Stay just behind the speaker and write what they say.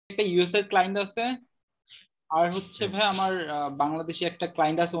একটা ইউএস এর ক্লায়েন্ট আছে, আর হচ্ছে ভাই আমার বাংলাদেশে একটা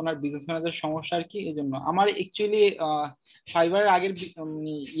ক্লায়েন্ট আছে, ওনার বিজনেস ম্যানেজার সমস্যা আর কি, এই জন্য আমার অ্যাকচুয়ালি ফাইবারের আগের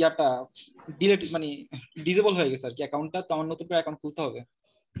মানে ইয়াটা ডিলেট মানে ডিসেবল হয়ে গেছে আর কি অ্যাকাউন্টটা, তো আমার নতুন করে অ্যাকাউন্ট খুলতে হবে।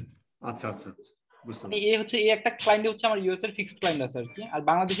 আচ্ছা আচ্ছা আচ্ছা, বুঝতে মানে পারছি। এই একটা ক্লায়েন্ট হচ্ছে আমার ইউএস এর ফিক্সড ক্লায়েন্ট আছে আর কি, আর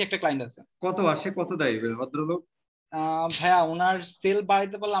বাংলাদেশে একটা ক্লায়েন্ট আছে। কত আসে, কত দেয় ভদ্রলোক? ভাইয়া ওনার সেল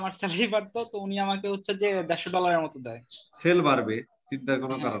বাড়াইতে পারলে আমার স্যালারি বাড়তো, তো উনি আমাকে হচ্ছে যে $150 মতো দেয়। সেল বাড়বে, চিন্তার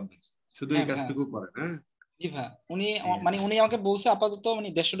কোনো হ্যাঁ কারণ নেই, শুধু এই হ্যাঁ হ্যাঁ। কাজটুকু করেন। হ্যাঁ জি ভাই, উনি ঠিক মানে আছে, উনি আমাকে বলছে আপাতত মানে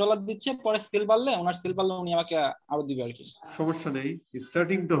 $150 দিচ্ছে, পরে সেল বাড়লে ওনার সেল বাড়লে উনি আমাকে আরো দিবে আর কি। সমস্যা নেই,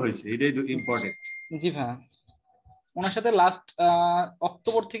 স্টার্টিং তো হয়েছে, এটাই তো ইম্পর্টেন্ট। জি ভাই, ওনার সাথে লাস্ট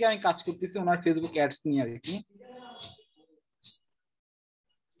অক্টোবর থেকে আমি কাজ করতেছি ওনার ফেসবুক অ্যাডস নিয়ে আর কি।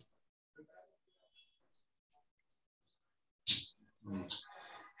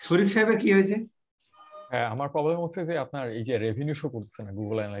 শরীফ সাহেবের কি হয়েছে? হ্যাঁ, আমার প্রবলেম হচ্ছে যে আপনার এই যে রেভিনিউ শো করছে না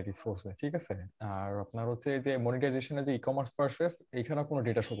গুগল অ্যানালিটিক্স ফোর্সে, ঠিক আছে? আর আপনার হচ্ছে যে মনিটাইজেশনের যে ই কমার্স পারচেজ, এইখানে কোনো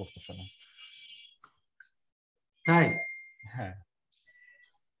ডেটা শো করতেছে না। তাই? হ্যাঁ,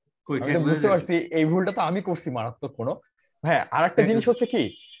 কই আমি ট্যাগ তো বুঝতে ম্যানেজার? পারছি এই ভুলটা তো আমি করছি মারাত্মক কোনো। হ্যাঁ, আর একটা জিনিস হচ্ছে কি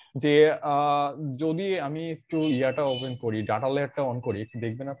যে আহ, যদি আমি একটু ইয়াটা ওপেন করি, ডাটা লেয়ারটা অন করি, একটু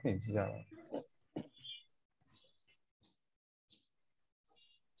দেখবেন আপনি যা।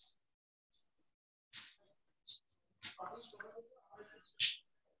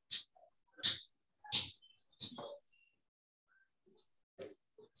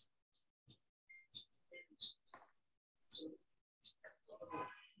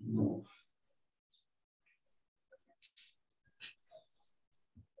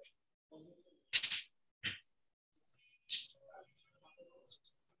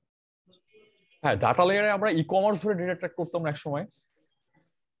 হ্যাঁ, ডাটা লেয়ারে আমরা ই কমার্স ধরে ডেটা ট্র্যাক করতাম না এক সময়।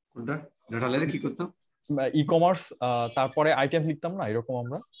 কোনটা? ডাটা লেয়ারে কি করতাম? ই কমার্স, তারপরে আইটেম লিখতাম না এরকম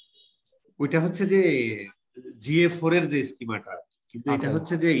আমরা। ওইটা হচ্ছে যে GA4 এর যে স্কিমাটা, কিন্তু এটা আচ্ছা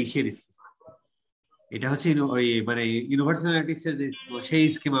হচ্ছে যে ইসের স্কিমা, এটা হচ্ছে ওই মানে ইউনিভার্সাল অ্যানালিটিক্স এর যে স্কিমা, সেই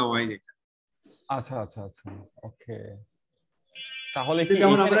স্কিমা ওয়াইজ এটা। আচ্ছা আচ্ছা আচ্ছা, ওকে। তাহলে কি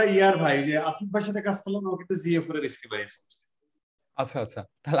যেমন এখানে? আমরা ভাই যে আসিফ ভাইয়ের সাথে কাজ করলাম, ও কিন্তু GA4 এর স্কিমা ইউজ করছে। আচ্ছা আচ্ছা,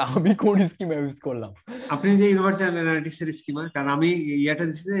 তাহলে আমি কোন স্কিম ইউজ করলাম? আপনি যে ইউনিভার্সাল অ্যানালিটিক্স এর স্কিমা, কারণ আমি ইয়াটা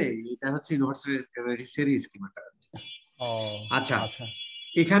দিচ্ছি যে এটা হচ্ছে ইউনিভার্সাল অ্যানালিটিক্স এর স্কিমাটা। ও আচ্ছা, আচ্ছা।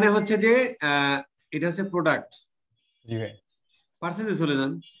 এখানে হচ্ছে যে এটা হচ্ছে প্রোডাক্ট। জি ভাই। পার্সেসে চলে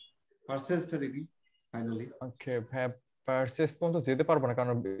যান, পার্সেসটা দেখি ফাইনালি। ওকে ভাই, পারচেজ পর্যন্ত যেতে পারবো না,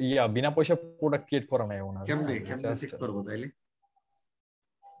 কারণ ইয়া বিনা পয়সা প্রোডাক্ট ক্রিয়েট করা নাই ওনার। কেমনে হ্যাঁ, কেমনে জাস্ট চেক করবো তাইলে?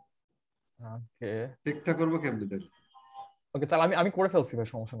 ওকে। চেকটা করবো কেমনে তাইলে? ওকে, তাহলে আমি আমি করে ফেলছি ভাই,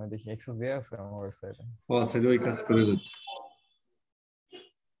 সমস্যা নাই, দেখি অ্যাক্সেস দেয়া আছে আমার ওয়েবসাইটে। ও আচ্ছা, যে ওই কাজ করে দেন।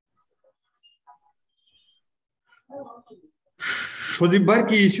 সজীব ভাই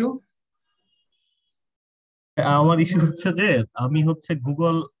কি ইস্যু? আমার ইস্যু হচ্ছে যে আমি হচ্ছে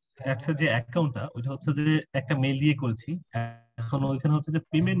গুগল অ্যাডস এর যে অ্যাকাউন্টটা, ওইটা হচ্ছে যে একটা মেল দিয়ে করেছি। এখন ওইখানে হচ্ছে যে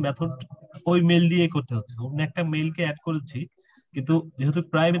পেমেন্ট মেথড ওই মেল দিয়ে করতে হচ্ছে, অন্য একটা মেলকে অ্যাড করেছি, কিন্তু যেহেতু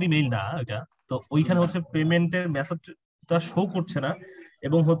প্রাইমারি মেইল না ওইটা, তো ওইখানে হচ্ছে পেমেন্টের মেথডটা শো করছে না,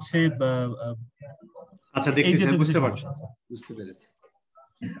 এবং হচ্ছে আচ্ছা এই দেখতেছি, যে আমি যে বুঝতে পারছি, সমস্যা আছে। বুঝতে পেরেছি।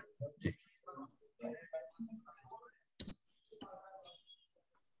 জি।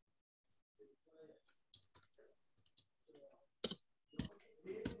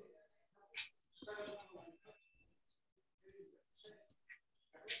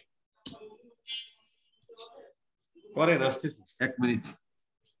 করেন, আসতেছি 1 মিনিট।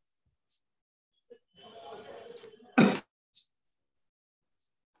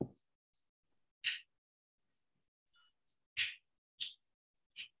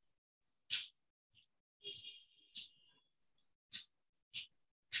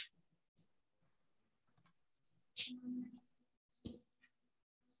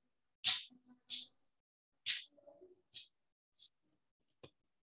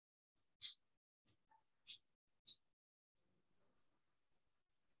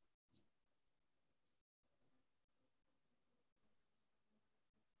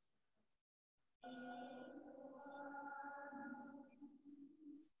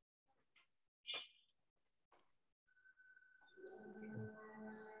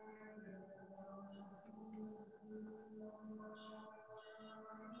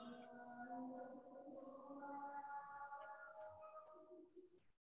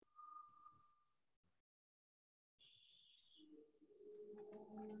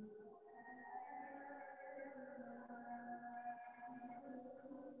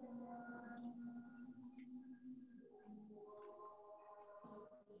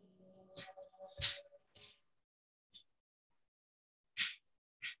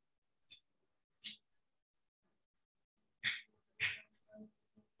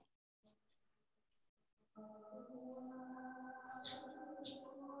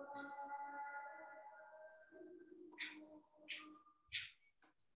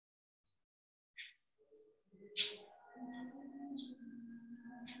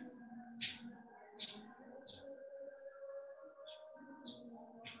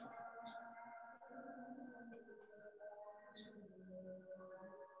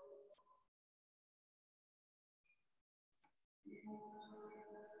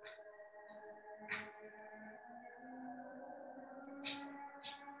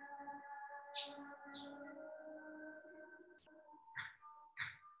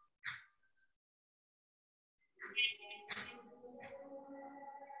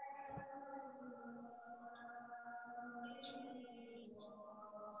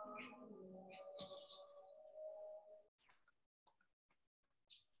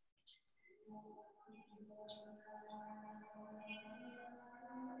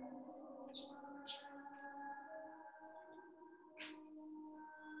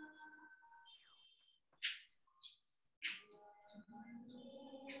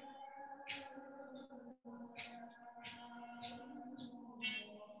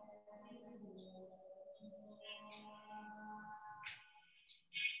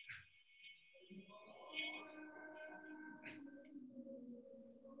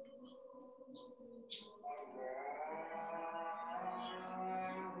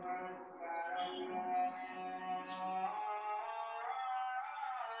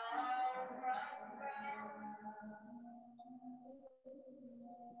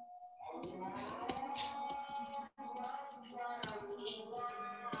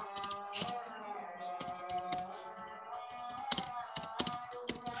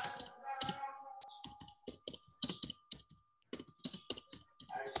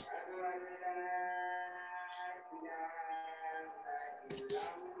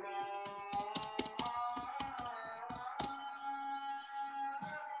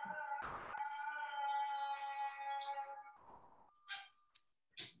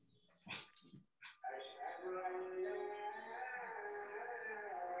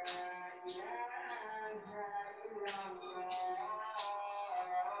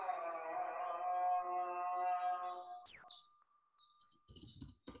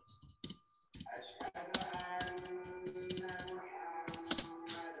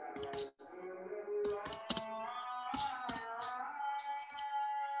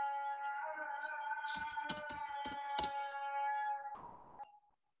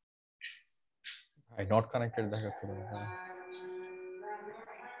 নট কানেক্টেড দেখাচ্ছে।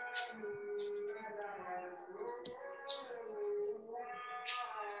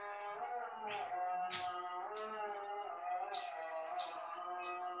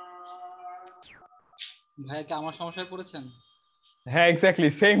 ভাইয়া কি আমার সমস্যায় পড়েছেন? হ্যাঁ, exactly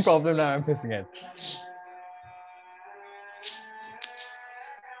same problem I am facing it.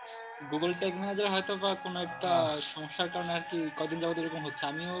 Google tag manager হয়তো বা কোনো একটা সমস্যার কারণে আর কি কদিন যাবত এরকম হচ্ছে।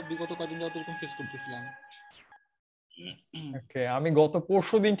 আমিও বিগত কদিন যাবত এরকম ফেস করতেছিলাম। ওকে, আমি গত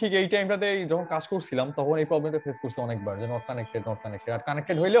পরশুদিন ঠিক এই টাইমটাতে যখন কাজ করছিলাম তখন এই প্রবলেমটা ফেস করছি অনেকবার, যে নট কানেক্টেড আর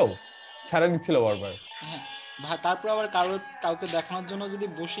কানেক্টেড হইলেও ছাড়া দিচ্ছিল বারবার। হ্যাঁ ভাই, তারপর আবার কাউকে দেখানোর জন্য যদি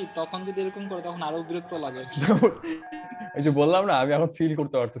বসি তখন যদি এরকম করে তখন আরো বিরক্ত লাগে। এই যে বললাম না, আমি এখন ফিল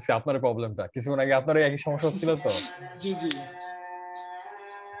করতে পারতেছি আপনার প্রবলেমটা। কিছুক্ষণ আগে আপনার একই সমস্যা হচ্ছিল তো। জি জি।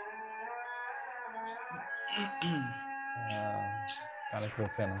 কানেক্ট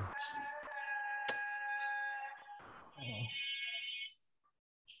হচ্ছে না।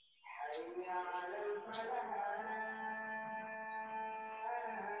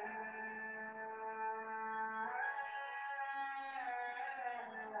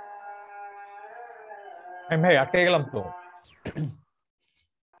 ভাই আটকে গেলাম তো।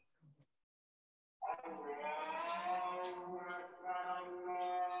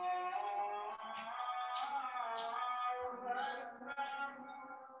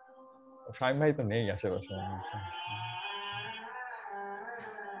 শামিম ভাই তো নেই আশেপাশে।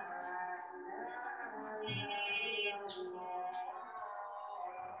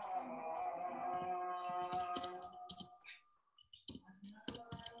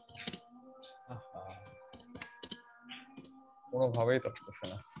 কোনোভাবেই তো আসতেছে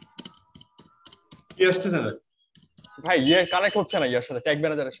না। কি আসতেছে না ভাই? কানেক্ট হচ্ছে না ইয়ার সাথে, ট্যাগ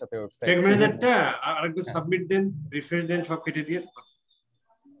ম্যানেজারের সাথে। ওয়েবসাইট ট্যাগ ম্যানেজারটা আরেকবার সাবমিট দেন, রিফ্রেশ দেন, সব কেটে দিয়ে।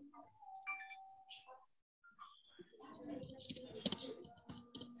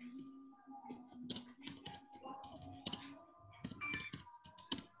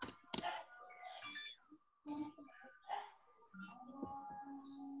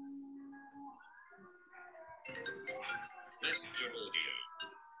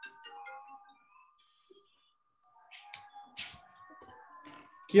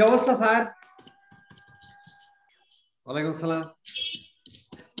 কি অবস্থা স্যার? ওয়ালাইকুম আসসালাম।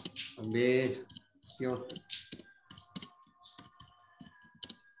 বেশ, কি অবস্থা?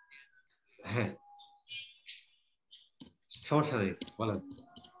 হ্যাঁ, সমস্যা নেই, বলেন।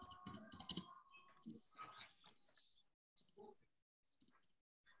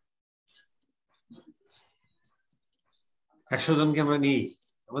 একশো জনকে আমরা নিই।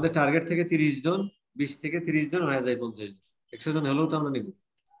 আমাদের টার্গেট থেকে 30 জন, 20 থেকে 30 জন হয়ে যায় 50 জন। 100 জন হলেও তো আমরা নিব,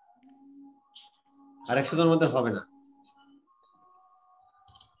 আর 100 জনের মধ্যে হবে না।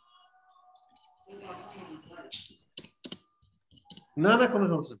 না না কোনো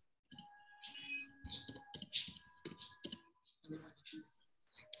সমস্যা নেই।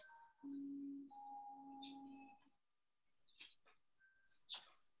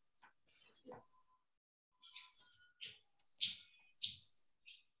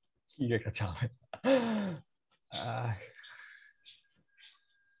 কি একটা ঝামেলা।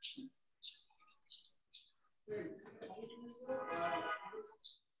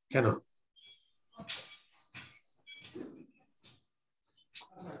 কেন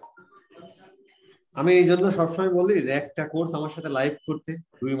আমি এই জন্য সবসময় বলি যে একটা কোর্স আমার সাথে লাইভ করতে,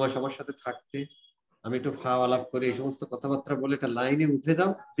 2 মাস আমার সাথে থাকতে, আমি একটু ফাওয়া আলাপ করে এই সমস্ত কথাবার্তা বলে একটা লাইনে উঠে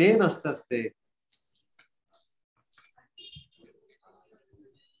যাও, দেন আস্তে আস্তে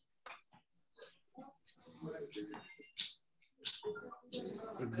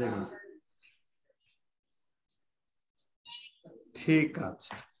ঠিক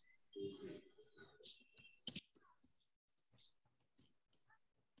আছে।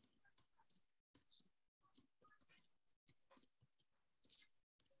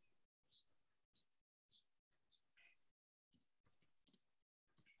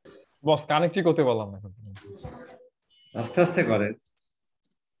 বস কানেক্টই করতে পারলাম না এখন। আস্তে আস্তে করেন,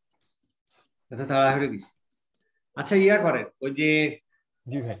 এত তাড়াহুড়ো কি? আচ্ছা ইয়া করেন, ওই যে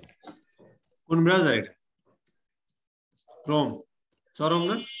জি ভাই। কোন ব্রাউজার এটা? ক্রোম, চরম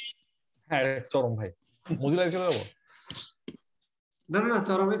না? হ্যাঁ চরম ভাই, মোজিলায় চলে যাবো? না না না,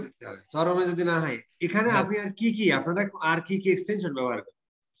 চরমে থাকতে হবে। চরমে যদি না হয়, এখানে হ্যাঁ। আপনি আর কি আপনারা আর কি এক্সটেনশন ব্যবহার করেন?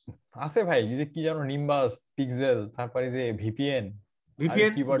 আছে ভাই, এই যে কি জানো, নিম্বাস, পিক্সেল, তারপরে যে ভিপিএন।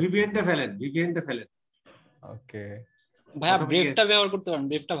 ভিপিএনটা ফেলেন। ওকে ভাইয়া ব্রেভটা ব্যবহার করতে পারেন,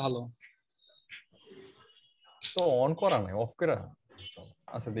 ব্রেভটা ভালো। তো অন করা নাই, অফ করা।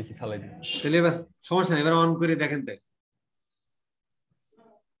 আচ্ছা দেখি খালাই দিই। তাহলে এবার সমস্যা নেই, এবার অন করে দেখেন তাই।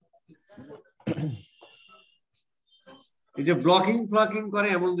 এই যে ব্লকিং করে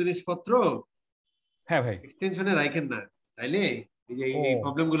এমন জিনিসপত্র, হ্যাঁ ভাই, এক্সটেনশনে রাখেন না, তাইলে এই যে এই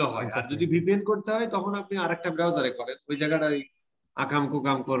প্রবলেম গুলো হয়। আর যদি ভিপিএন করতে হয় তখন আপনি আরেকটা ব্রাউজারে করেন, ওই জায়গাটায় আকাম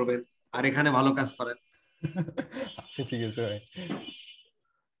কুকাম করবেন, আর এখানে ভালো কাজ করেন। আচ্ছা ঠিক আছে ভাই।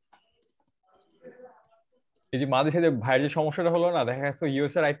 এই যে মাঝে সাথে ভাইয়ের যে সমস্যাটা হলো না, দেখা যাচ্ছে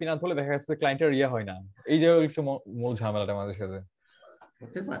ইউএস এর আইপি না ধরলে দেখা যাচ্ছে ক্লায়েন্টের ইয়ে হয় না, এই যে হচ্ছে মূল ঝামেলাটা মাঝে সাথে।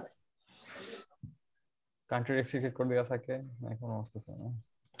 হতে পারে কান্ট্রি রেস্ট্রিক্টেড করে দেওয়া থাকে, এখন আসতেছে না।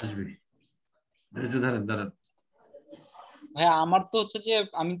 আসবে, ধৈর্য ধরেন। ভাইয়া আমার তো হচ্ছে যে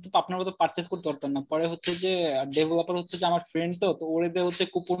আমি তো আপনার মতো পারচেজ করতে পারতাম না, পরে হচ্ছে যে ডেভেলপার হচ্ছে যে আমার ফ্রেন্ড, তো ওরে দিয়ে হচ্ছে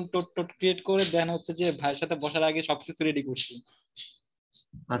কুপন টোট ক্রিয়েট করে দেন হচ্ছে যে ভাইয়ের সাথে বসার আগে সবকিছু রেডি করছি।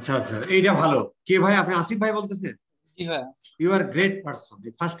 আচ্ছা এইটা ভালো। কে ভাই? আপনি আসিফ ভাই বলতেছেন? জি ভাইয়া। You are great person,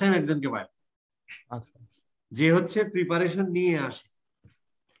 first time একজনকে পাই আচ্ছা যে হচ্ছে প্রিপারেশন নিয়ে আসে।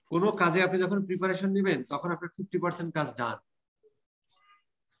 কোনো কাজে আপনি যখন প্রিপারেশন নেবেন তখন আপনার 50% কাজ ডান।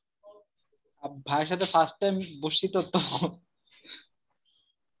 ভাইয়ের সাথে ফার্স্ট টাইম বসছি তো।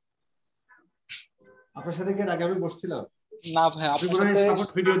 আপনার সাথে কি আগে আমি বসছিলাম? না ভাই, আপনি আপনার মনে হয় সাথে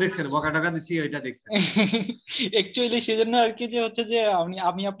সাপোর্ট ভিডিও দেখছেন, বকা টাকা দিছি ওইটা দেখছেন। অ্যাকচুয়ালি সেজন্য আর কি, যে হচ্ছে যে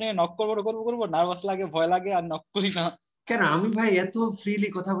আমি আপনি নক করবো নার্ভাস লাগে, ভয় লাগে, আর নক করি না। কেন আমি ভাই এত ফ্রিলি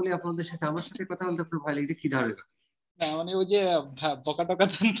কথা বলি আপনাদের সাথে, আমার সাথে কথা বলতে আপনার ভয় লাগে? এটা কি ধরনের কথা? না মানে ওই যে বকা টকা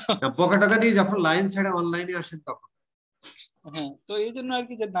দেন তো। না, বকা টাকা দিয়ে যখন লাইন ছাড়া অনলাইনে আসেন তখন। হ্যাঁ, তো এই জন্য আর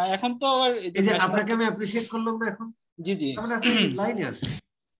কি, যে না এখন তো আবার এই এই যে ভাইয়ের সাথে। আপনাকে আমি অ্যাপ্রিশিয়েট করলাম না এখন, জি জি তার মানে আপনি লাইনে আছেন।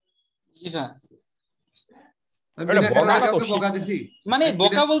 জি ভাই। আমি বিনা কারণে কাউকে বকা দিছি? মানে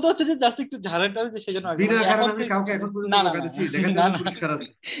বকা বলতে হচ্ছে যে জাস্ট একটু ঝাড়াটা হচ্ছে সেজন্য আর কি। বিনা মানে কারণে এখন আমি কাউকে এখন পর্যন্ত না না বকা না দিছি? দেখেন না যেন না পরিষ্কার আছে।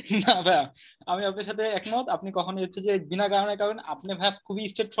 না ভাই, আমি আপনার সাথে একমত। আপনি কখনোই হচ্ছে যে বিনা কারণে আপনি ভাই খুবই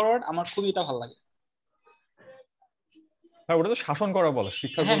স্ট্রেট ফরওয়ার্ড, আমার খুবই এটা ভালো লাগে। হ্যাঁ ওটা তো শাসন করা বলে,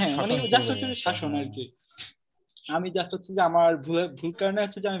 শিক্ষা হ্যাঁ হ্যাঁ, মানে শাসন জাস্ট করবে হচ্ছে যে একটা। শাসন আর কি। আমি জাস্ট হচ্ছে যে আমার ভুল কারণে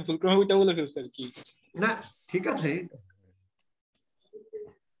হচ্ছে যে আমি ভুল করে ওইটা বলে ফেলছি আর কি। না ঠিক আছে,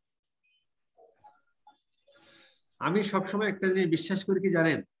 আমি সবসময় একটা জিনিস বিশ্বাস করি কি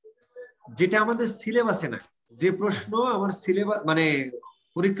জানেন, যেটা আমাদের সিলেবাসে না, যে প্রশ্ন আমার সিলেবাস মানে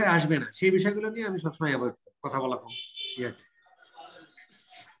পরীক্ষায় আসবে না, সেই বিষয়গুলো নিয়ে আমি সবসময় কথা বলা কম।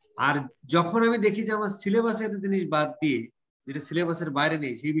 আর যখন আমি দেখি যে আমার সিলেবাসের জিনিস বাদ দিয়ে যেটা সিলেবাসের বাইরে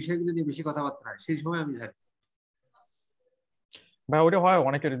নেই, সেই বিষয়গুলো নিয়ে বেশি কথাবার্তা হয়, সেই সময় আমি জানি ভাই ওটা হয়,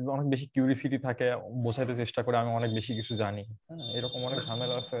 অনেকের অনেক বেশি কিউরিসিটি থাকে, বোঝাতে চেষ্টা করে আমি অনেক বেশি কিছু জানি। হ্যাঁ এরকম অনেক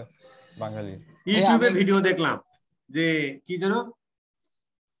ঝামেলা আছে বাঙালি। ইউটিউবে ভিডিও দেখলাম যে কি যেন,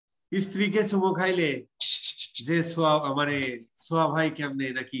 স্ত্রীকে চুমো খাইলে যে মানে সোয়া ভাই কেমনে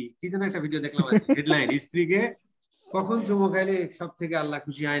নাকি কি যেন একটা ভিডিও দেখলাম, হেডলাইন স্ত্রীকে কখন চুমো খাইলে সব থেকে আল্লাহ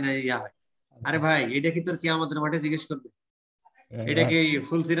খুশি হয় না ইয়া হয়। আরে ভাই এটা কি তোর কিয়ামতের মাঠে জিজ্ঞেস করবে? এটা কি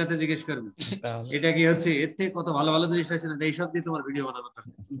ফুল সিরাতে জিজ্ঞেস করবে, এটা কি হচ্ছে এর থেকে কত ভালো ভালো জিনিস আছে না, এইসব দিয়ে তোমার ভিডিও বানানো দরকার।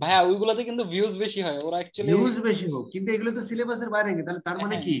 ভাইয়া ওইগুলোতে কিন্তু ভিউজ বেশি হয়, ওরা অ্যাকচুয়ালি ভিউজ বেশি হোক, কিন্তু এগুলো তো সিলেবাসের বাইরে গিয়ে, তাহলে তার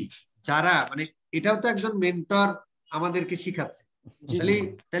মানে কি যারা মানে এটাও তো একজন মেন্টর আমাদেরকে শিখাচ্ছে, তাহলে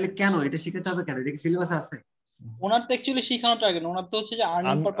তাহলে কেন এটা শিখাতে হবে, কেন এটা কি সিলেবাসে আছে? ওনার তো অ্যাকচুয়ালি শিখানো টার্গেট, ওনার তো হচ্ছে যে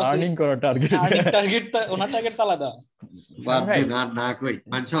আর্নিং পারপাসে, আর্নিং করার টার্গেট, আর্নিং টার্গেটটা ওনার টার্গেটটা আলাদা। বাদ দে না, না কই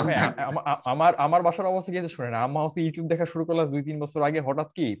আমার বাসার অবস্থা কি শুনেন, আম্মা হচ্ছে ইউটিউব দেখা শুরু করলাম 2-3 বছর আগে, হঠাৎ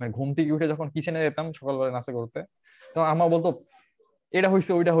কি মানে ঘুম থেকে উঠে যখন কিচেনে যেতাম সকালবেলা নাস্তা করতে, তো আম্মা বলতো এটা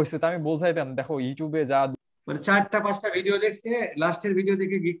হইছে ওইটা হইছে, তা আমি বোঝাইতাম দেখো ইউটিউবে যা মানে 4টা 5টা ভিডিও দেখছে, লাস্টের ভিডিও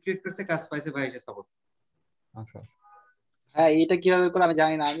দেখে গিগ ক্রিয়েট করছে, কাজ পাইছে, ভাই এসে সাপোর্ট। আচ্ছা আচ্ছা হ্যাঁ এটা কিভাবে করে আমি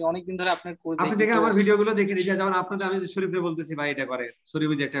জানি না, আমি অনেকদিন ধরে আপনার কোর্স আপনি দেখি দেখেন তো। আমার ভিডিওগুলো দেখেন, এই যে যেমন আপনাদের আমি শরীফরে বলতেছি ভাই এটা করে, শরীফ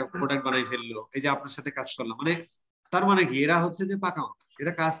যে একটা প্রোডাক্ট বানাই ফেললো, এই যে আপনার সাথে কাজ করলাম, মানে তার মানে কি এরা হচ্ছে যে পাকা মানুষ,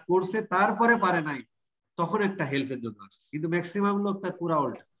 এরা কাজ করছে তারপরে পারে নাই, তখন একটা হেল্পের জন্য আসে, কিন্তু ম্যাক্সিমাম লোক তার পুরা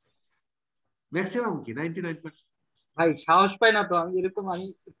উল্টা, ম্যাক্সিমাম কি 99%। ভাই সাহস পায় না তো, আমি এরকম আমি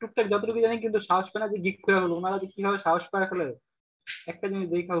টুকটাক যতটুকু জানি কিন্তু সাহস পায় না যে গিক করে হলো, ওনারা যে কিভাবে সাহস পায় ফেলে একটা জিনিস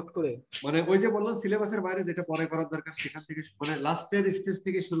দেখা আউট করে। মানে ওই যে বললাম সিলেবাসের বাইরে যেটা পরে করার দরকার সেখান থেকে, মানে লাস্টের স্টেজ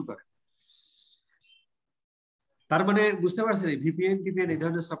থেকে শুরু করে। তার মানে বুঝতে পারছেন ভিপিএন টিপিএন এই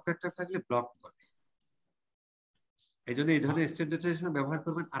ধরনের সফটওয়্যারটা থাকলে ব্লক করে, এই জন্য এই ধরনের স্ট্যান্ডার্ডাইজেশন ব্যবহার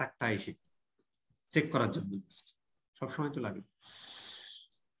করবেন। আর একটা এসে চেক করার জন্য সবসময় তো লাগে।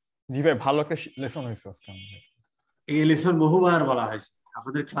 জি ভাই ভালো একটা লেসন হয়েছে আজকে আমাদের। এই লেসন বহুবার বলা হয়েছে,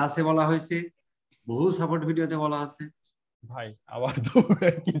 আপনাদের ক্লাসে বলা হয়েছে, বহু সাপোর্ট ভিডিওতে বলা আছে। ভাই আবার তো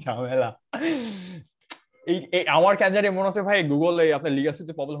কি ঝামেলা, এই আমার কেন জানি মনে হচ্ছে ভাই গুগল এই আপনার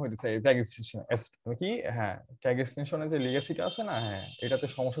লিগ্যাসিতে প্রবলেম হইতেছে, ট্যাগ এক্সটেনশন কি, হ্যাঁ ট্যাগ এক্সটেনশনের যে লিগ্যাসিটা আছে না, হ্যাঁ এটাতে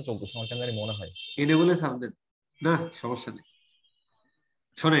সমস্যা চলতেছে আমার কেন জানি মনে হয়। এনে বলে সামনের না সমস্যা নেই।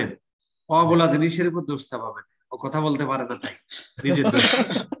 শোনেন, অবলা জিনিসের উপর দোষ চাপাবেন, ও কথা বলতে পারে না তাই নিজের দোষ।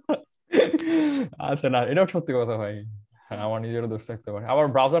 আচ্ছা না এটাও সত্যি কথা ভাই, হ্যাঁ আমার নিজেরও দোষ থাকতে পারে, আবার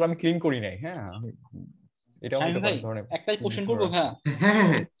ব্রাউজার আমি ক্লিন করি নাই, হ্যাঁ এটাও হতে ভাই পারে ধরনের। একটা কোশ্চেন করবো ভাইয়া? হ্যাঁ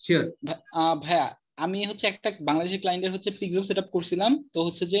হ্যাঁ শিওর। ভাইয়া আমি হচ্ছে একটা বাংলাদেশি ক্লায়েন্টের হচ্ছে পিক্সেল সেটআপ করছিলাম, তো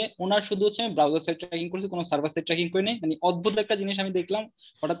হচ্ছে যে ওনার শুধু হচ্ছে আমি ব্রাউজার সাইড ট্র্যাকিং করছি, কোনো সার্ভার সাইড ট্র্যাকিং করি নাই। মানে অদ্ভুত একটা জিনিস আমি দেখলাম,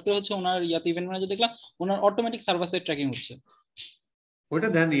 হঠাৎ করে হচ্ছে ওনার ইয়াতে ইভেন্ট ম্যানেজার দেখলাম ওনার অটোমেটিক সার্ভার সাইড ট্র্যাকিং হচ্ছে। ওটা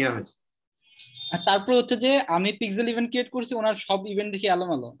দেন ইয়া হয়েছে। আর তারপর হচ্ছে যে আমি পিক্সেল ইভেন্ট ক্রিয়েট করছি, ওনার সব ইভেন্ট দেখি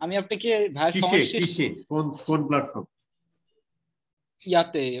এলোমেলো। আমি আপনাকে ভাইয়ের কিসে সমস্যা কিসে কোন প্ল্যাটফর্ম?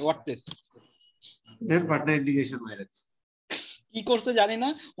 ইয়াতে ওয়ার্ডপ্রেস দেন পার্টনার ইন্টিগ্রেশন ভাইরাস কি করছে জানি না,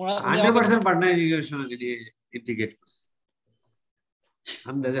 উনি 100% পার্টনার ইন্টিগ্রেশন দিয়ে ইন্টিগ্রেট করছে,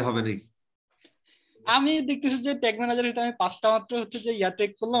 আন্দাজে হবে নাকি? আমি দেখতেছি যে ট্যাগ ম্যানেজার ভিতরে আমি 5টা মাত্র হচ্ছে যে ইয়া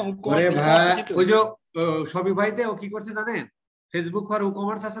ট্যাগ করলাম। ওরে ভাই ওই যে শপিফাইতে ও কি করছে জানেন, ফেসবুক ফর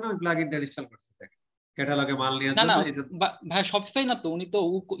ই-কমার্স আছে না, ওই প্লাগইনটা ইনস্টল করছে, দেখেন ক্যাটালগে মাল নিয়ে না না জন্য। ভাই শপিফাই না তো, উনি তো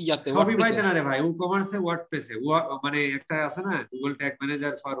ইয়াতে শপিফাইতে না রে ভাই, ই-কমার্সে ওয়ার্ডপ্রেসে মানে একটা আছে না Google tag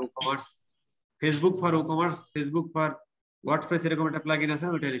manager for e-commerce, Facebook for e-commerce, Facebook for WordPress, এরকম একটা প্লাগইন আছে,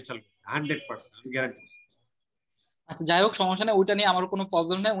 ওইটা ইনস্টল করছে 100% আমি গ্যারান্টি। আচ্ছা যাই হোক সমস্যা নেই, ওইটা নিয়ে আমার কোনো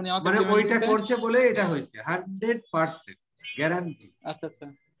প্রবলেম নাই, উনি আমাকে মানে পেমেন্ট ওইটা দিতে। করছে বলে এটা হয়েছে 100% গ্যারান্টি। আচ্ছা আচ্ছা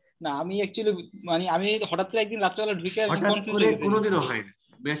না আমি অ্যাকচুয়ালি মানে আমি হঠাৎ করে একদিন রাত্রেবেলা ঢুকে আর কি হঠাৎ কনফিউজ করে হয়ে গেছি। কোনোদিনও হয় না,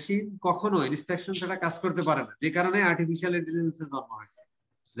 মেশিন কখনো ইনস্ট্রাকশন ছাড়া কাজ করতে পারে না, যে কারণে আর্টিফিশিয়াল ইন্টেলিজেন্সের জন্ম হয়েছে,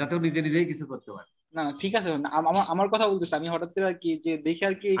 যাতে ও নিজে নিজেই কিছু করতে পারে। না ঠিক আছে, আমার কথা বলতেছি, আমি হঠাৎ করে আর কি যে দেখে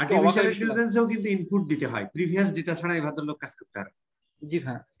আর কি একটু অবাক আর্টিফিশিয়াল হয়ে গেছিলাম। ইন্টেলিজেন্সেও কিন্তু ইনপুট দিতে হয়, প্রিভিয়াস ডেটা ছাড়া এই ভদ্রলোক কাজ করতে পারে। জি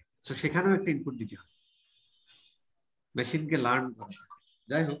হ্যাঁ তো সেখানেও একটা ইনপুট দিতে হয়, মেশিনকে লার্ন করতে হয়।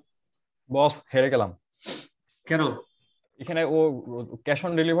 যাই হোক বস হেরে গেলাম। কেন? এখানে ও ক্যাশ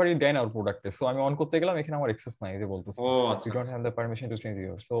অন ডেলিভারি দেয় না ওর প্রোডাক্টে, সো আমি অন করতে গেলাম, এখানে আমার অ্যাক্সেস নাই, যে বলতেছে ও ইউ আচ্ছা don't have the permission to change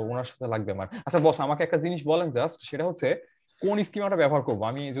your, so ওনার সাথে লাগবে আমার। আচ্ছা বস আমাকে একটা জিনিস বলেন জাস্ট, সেটা হচ্ছে কোন স্কিমাটা ব্যবহার করব,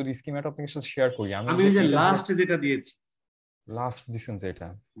 আমি যদি স্কিমাটা আপনাদের সাথে শেয়ার করি। আমি ওই যে লাস্ট যেটা দিয়েছি, লাস্ট দিছেন যেটা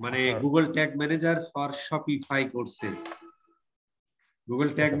মানে Google tag manager for Shopify করছে, Google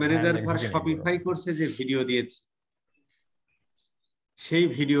tag manager for Shopify করছে যে ভিডিও দিয়েছি, সেই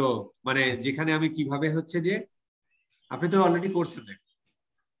ভিডিও মানে যেখানে আমি কিভাবে হচ্ছে যে, আপনি তো অলরেডি করছেন,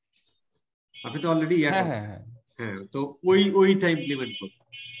 আপনি তো অলরেডি ইয়া করছেন, হ্যাঁ তো ওইটা ইমপ্লিমেন্ট করুন,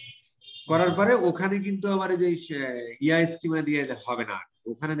 করার পরে ওখানে কিন্তু আমার যে ইয়া স্কিমা দিয়ে হবে না,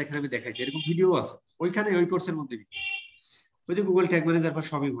 ওখানে দেখেন আমি দেখাইছি এরকম ভিডিও আছে, ওইখানে ওই কোর্সের মধ্যে ওই যে Google tag manager for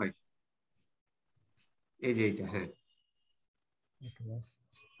Shopify, এই যে এইটা, হ্যাঁ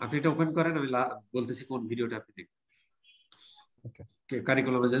আপনি এটা ওপেন করেন, আমি বলতেছি কোন ভিডিওটা আপনি দেখবেন।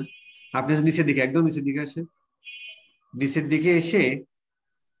 কারিকুলামে যান, আপনি নিচের দিকে, একদম নিচের দিকে আসেন, নিচের দিকে এসে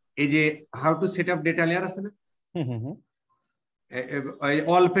এই যে how to set up data layer আছে না,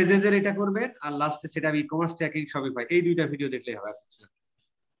 অল পেজেস এর এটা করবেন, আর লাস্টে সেটা ই-কমার্স ট্র্যাকিং শপিফাই, এই দুইটা ভিডিও দেখলেই হবে।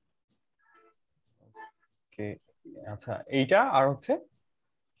 ওকে আচ্ছা, এইটা আর হচ্ছে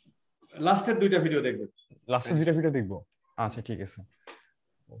লাস্টের দুইটা ভিডিও দেখবেন। লাস্টের দুইটা ভিডিও দেখবো, আচ্ছা ঠিক আছে।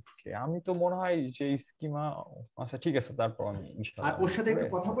 ওকে আমি তো মনে হয় যে স্কিমা, আচ্ছা ঠিক আছে, তারপর আমি আর ইনশাআল্লাহ ওর সাথে একটু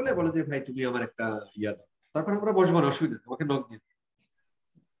কথা বলে বলো যে ভাই তুমি আমার একটা ইয়া দাও, তারপর আমরা বসবো না, অসুবিধা নেই, আমাকে নক দিন।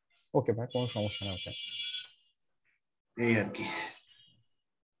 ওকে ভাই, কোনো সমস্যা নেই। ওকে এই আর কি।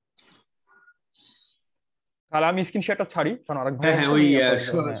 তাহলে আমি স্ক্রিন শেয়ারটা ছাড়ি, কারণ আরেক ভাই হ্যাঁ হ্যাঁ, আছে, ওই উনি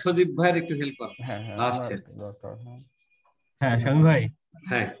আপাতত সজীব ভাইয়ের একটু হেল্প করো হ্যাঁ হ্যাঁ লাস্ট। ওনার দরকার। হ্যাঁ হ্যাঁ শামীম ভাই,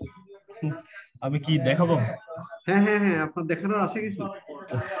 হ্যাঁ আমি কি দেখাবো? হ্যাঁ হ্যাঁ হ্যাঁ, আপনার দেখানোর আছে কিছু?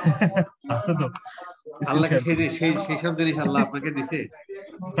 আছে তো, আল্লাহকে সেই সব জিনিস আল্লাহ আপনাকে দিছে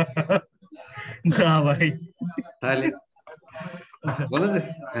না ভাই। তাহলে আচ্ছা বলে দে।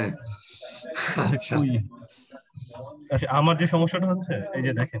 হ্যাঁ আচ্ছা কই, আচ্ছা আমার যে সমস্যাটা হচ্ছে, এই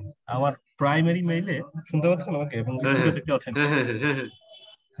যে দেখেন আমার প্রাইমারি মেইলে, শুনতে পাচ্ছেন আমাকে এবং হ্যাঁ ভিডিও দেখতে পাচ্ছেন? হ্যাঁ হ্যাঁ হ্যাঁ হ্যাঁ,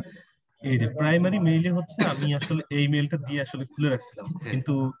 এই যে প্রাইমারি মেইলে হচ্ছে আমি আসলে এই মেইলটা দিয়ে আসলে খুলে রাখছিলাম,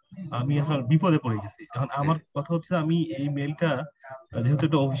 কিন্তু আমি আসলে বিপদে পড়ে গেছি। এখন আমার কথা হচ্ছে আমি এই মেইলটা, যেহেতু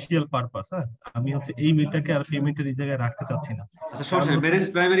এটা অফিসিয়াল পারপাস, হ্যাঁ, আমি হচ্ছে এই মেইলটাকে আর পেমেন্টের এই জায়গায় রাখতে চাচ্ছি না। আচ্ছা সমস্যা নেই, ম্যানেজ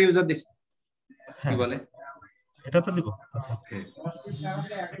প্রাইমারি ইউজার দেখি কি হ্যাঁ বলে। এটা তো দিব। আচ্ছা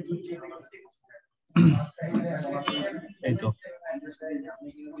এই তো,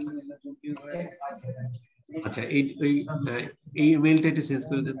 আচ্ছা এই এই এই মেইলটা একটু চেঞ্জ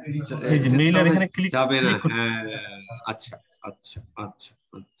করে দেন। এই যে মেইল আর এখানে যাবে না। ক্লিক হ্যাঁ আচ্ছা আচ্ছা আচ্ছা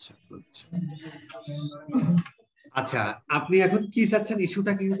আচ্ছা আচ্ছা আচ্ছা, আপনি এখন কি চাচ্ছেন,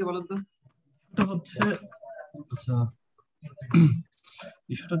 ইস্যুটা কি হয়েছে বলেন তো? এটা হচ্ছে, আচ্ছা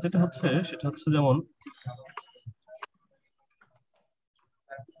ইস্যুটা যেটা হচ্ছে সেটা হচ্ছে যেমন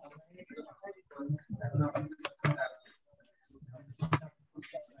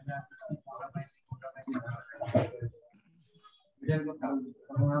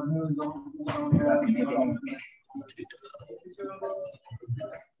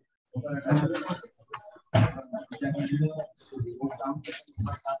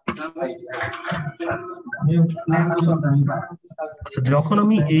আচ্ছা, যখন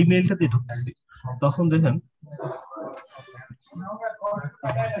আমি এই মেইলটা দিয়ে ঢুকতেছি তখন দেখেন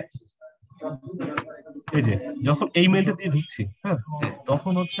এই যে যখন এই মেইলটা দিয়ে ঢুকছি, হ্যাঁ,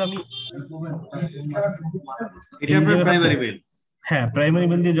 তখন হচ্ছে আমি এটা আপনার প্রাইমারি মেইল। হ্যাঁ প্রাইমারি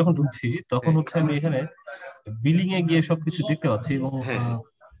মেইল দিয়ে যখন ঢুকছি তখন হচ্ছে আমি এখানে বিলিং এ গিয়ে সবকিছু দেখতে পাচ্ছি এবং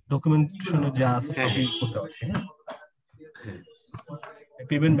ডকুমেন্টেশনে যা আছে সবই করতে পারছি। হ্যাঁ,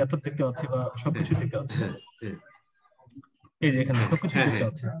 পেমেন্ট মেথড দেখতে পাচ্ছি বা সবকিছু দেখতে পাচ্ছি। এই যে এখানে সবকিছু দেখতে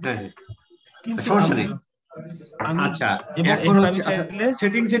পাচ্ছি, কিন্তু সমস্যা নেই। আমি আচ্ছা এবং এখন এখানে আমি হচ্ছে চাইলে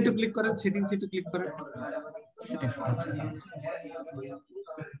সেটিংস একটু ক্লিক করেন, সেটিংস একটু ক্লিক করেন।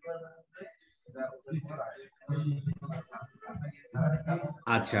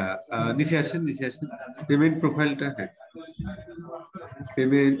 আচ্ছা নিচে আসেন, নিচে আসেন, পেমেন্ট প্রোফাইলটা। হ্যাঁ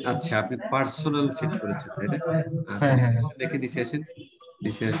পেমেন্ট, আচ্ছা আপনি পার্সোনাল সেট করেছেন তাই না? আচ্ছা দেখে নিচে আসেন,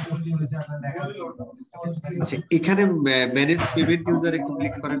 নিচে আসেন। আচ্ছা এখানে ম্যানেজ পেমেন্ট ইউজার একটু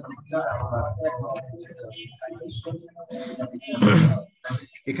ক্লিক করেন।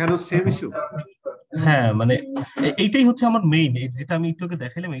 এখানেও সেম ইস্যু। হ্যাঁ মানে এইটাই হচ্ছে আমার মেইন, যেটা আমি একটু আগে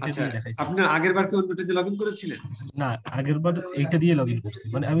দেখাইলাম, এইটা দিয়ে দেখাইছি। আপনি আগের বার কি অন্যটা দিয়ে লগইন করেছিলেন? না, আগের বার এইটা দিয়ে লগইন করছি,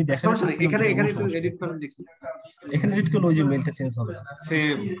 মানে আমি দেখাতে চাচ্ছিলাম এখানে এখানে একটু এডিট করেন দেখি। এখানে এডিট করলে ওই যে মেইলটা চেঞ্জ হবে না,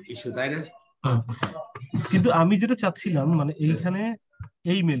 সেম ইস্যু তাই না? কিন্তু আমি যেটা চাচ্ছিলাম মানে এইখানে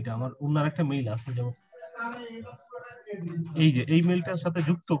এই মেইলটা আমার অন্য একটা মেইল আছে, যেমন এই যে এই মেইলটার সাথে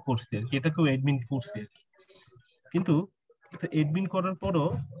যুক্ত করছি আর কি, এটাকেও অ্যাডমিন করছি আর কি। কিন্তু অ্যাডমিন করার পরও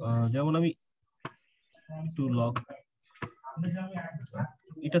যেমন আমি একটু লগ,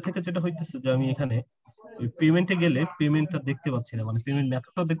 এটা থেকে যেটা হইতেছে যে আমি এখানে পেমেন্টে গেলে পেমেন্টটা দেখতে পাচ্ছি না, মানে পেমেন্ট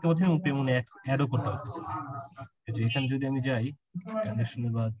মেথডটাও দেখতে পাচ্ছি না এবং পেমেন্ট অ্যাডও করতে পারতেছি না। এখানে যদি আমি যাই ট্রানজাকশনে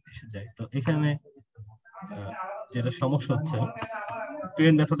বা এসে যাই, তো এখানে যেটা সমস্যা হচ্ছে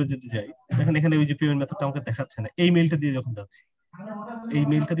পেমেন্ট মেথডে যদি যাই, দেখেন এখানে ওই যে পেমেন্ট মেথডটা আমাকে দেখাচ্ছে না। এই মেইলটা দিয়ে যখন যাচ্ছি, এই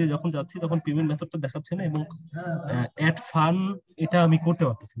মেইলটা দিয়ে যখন যাচ্ছি তখন পেমেন্ট মেথডটা দেখাচ্ছে না এবং অ্যাড ফান্ড এটা আমি করতে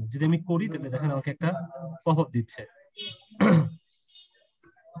পারতেছি না। যদি আমি করি তাহলে দেখেন আমাকে একটা পপআপ দিচ্ছে।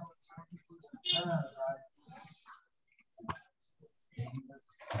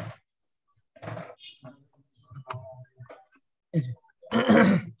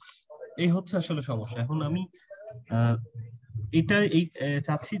 এই হচ্ছে আসলে সমস্যা। এখন আমি এটা এই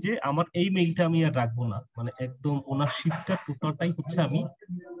চাচ্ছি যে আমার এই মেইলটা আমি আর রাখবো না, মানে একদম ওনারশিপটা টোটালটাই হচ্ছে আমি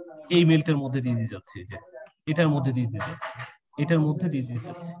এই মেইলটার মধ্যে দিয়ে দিতে যাচ্ছি, যে এটার মধ্যে দিয়ে দিতে যাচ্ছি, এটার মধ্যে দিয়ে দিতে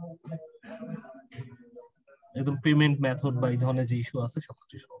যাচ্ছি। একদম পেমেন্ট মেথড বা এই ধরনের যে ইস্যু আছে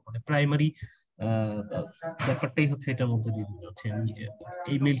সবকিছু সহ, মানে প্রাইমারি ব্যাপারটাই হচ্ছে এটার মধ্যে দিয়ে দিতে চাচ্ছি আমি।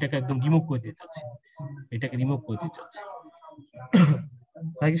 এই মেইলটাকে একদম রিমুভ করে দিতে চাচ্ছি, এটাকে রিমুভ করে দিতে চাচ্ছি।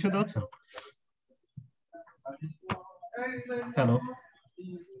 ভাই কি শুনতে পাচ্ছেন? হ্যালো?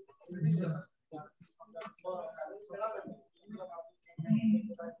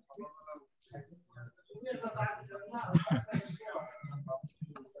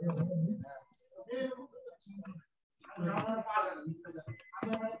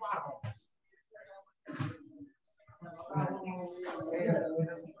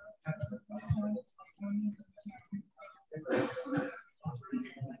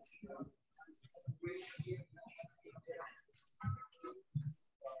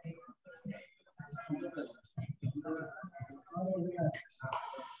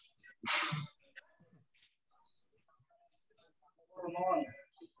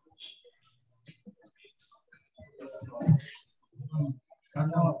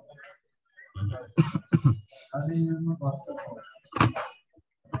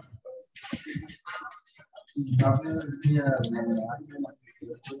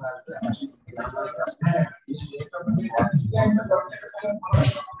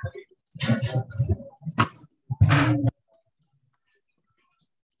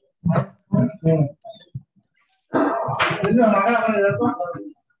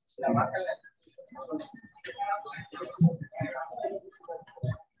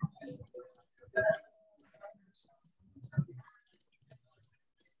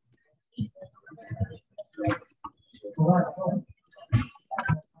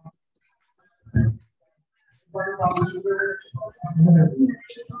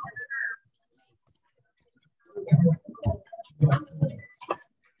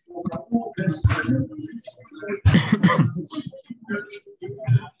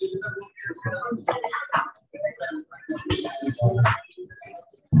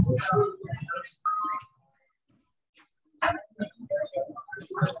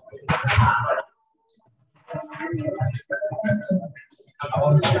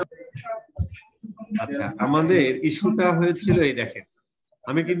 আচ্ছা, আমাদের ইস্যুটা হয়েছিল এই দেখেন,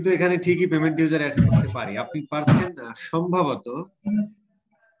 আমি কিন্তু এখানে ঠিকই পেমেন্ট ইউজার অ্যাড করতে পারি, আপনি পারছেন না।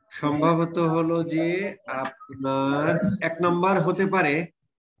 সম্ভবত হলো যে আপনার 1 নাম্বার হতে পারে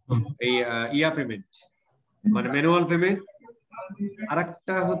এই পেমেন্ট, মানে ম্যানুয়াল পেমেন্ট।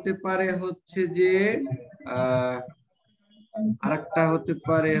 আরেকটা হতে পারে হচ্ছে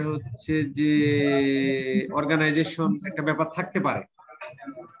যে অর্গানাইজেশন একটা ব্যাপার থাকতে পারে।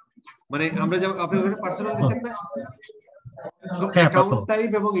 মানে আমরা যেমন আপনি ওখানে পার্সোনাল দিচ্ছেন না, তো অ্যাকাউন্ট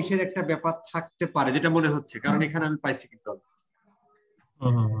টাইপ এবং ইসের একটা ব্যাপার থাকতে পারে, যেটা মনে হচ্ছে, কারণ এখানে আমি পাইছি কিন্তু,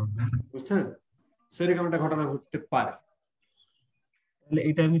 বুঝছেন? সেরকম একটা ঘটনা ঘটতে পারে। তাহলে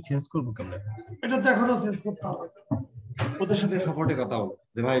এটা আমি চেঞ্জ করব কেমনে? এটা তো এখনো চেঞ্জ করতে হবে, ওদের সাথে সাপোর্টে কথা বলো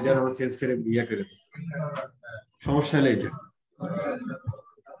যে ভাই এটা আমরা চেঞ্জ করে করে দিই। সমস্যা হলে এটা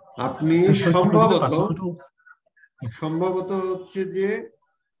আপনি সম্ভবত হচ্ছে যে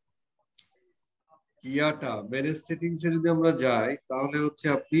ম্যানেজ সেটিংস এ যদি আমরা যাই, তাহলে হচ্ছে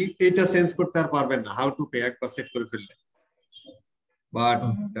আপনি এটা চেঞ্জ করতে আর পারবেন না, হাউ টু পে একবার সেট করে ফেললে, বাট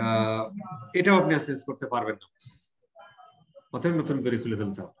এটাও আপনি চেঞ্জ করতে পারবেন না, অতএব নতুন করে খুলে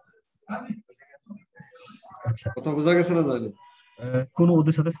ফেলতে হবে। আচ্ছা, কথা বোঝা গেছে না? জানি কোন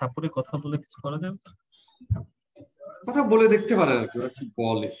ওদের সাথে সাপোর্টে কথা বলে কিছু করা যাবে? কথা বলে দেখতে পারেন আর কি, ওরা কি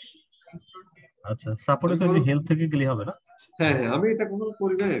বলে। আচ্ছা, সাপোর্টে তো হেল্প থেকে গেলে হবে না? হ্যাঁ, আমি এটা কখনো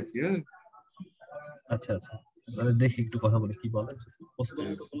করি না আর কি। আচ্ছা, মানে দেখি একটু কথা বলে কি বলে, পসিবল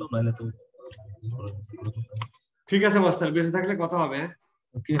তো করলাম, নাইলে তো ঠিক আছে। মাস্টার বেঁচে থাকলে কথা হবে।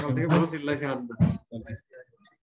 ওকে, কাল থেকে বড় চিল্লাইছে আনবে।